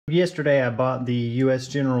Yesterday I bought the US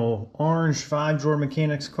General orange 5-drawer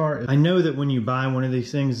mechanics cart. I know that when you buy one of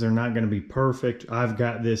these things, they're not going to be perfect. I've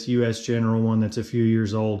got this US General one that's a few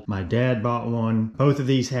years old. My dad bought one. Both of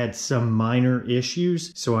these had some minor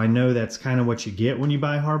issues, so I know that's kind of what you get when you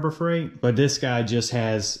buy Harbor Freight. But this guy just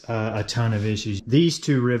has a ton of issues. These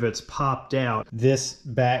two rivets popped out. This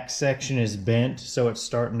back section is bent, so it's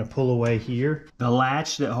starting to pull away here. The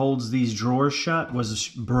latch that holds these drawers shut was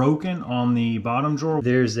broken on the bottom drawer.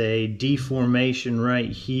 There's a deformation right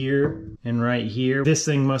here and right here. This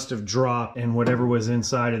thing must have dropped and whatever was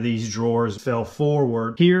inside of these drawers fell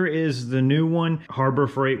forward. Here is the new one. Harbor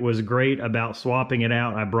Freight was great about swapping it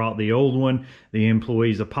out. I brought the old one. The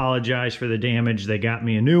employees apologized for the damage. They got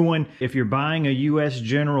me a new one. If you're buying a US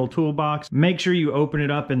General toolbox, make sure you open it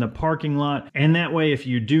up in the parking lot. And that way, if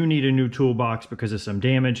you do need a new toolbox because of some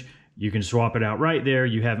damage, you can swap it out right there.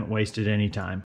 You haven't wasted any time.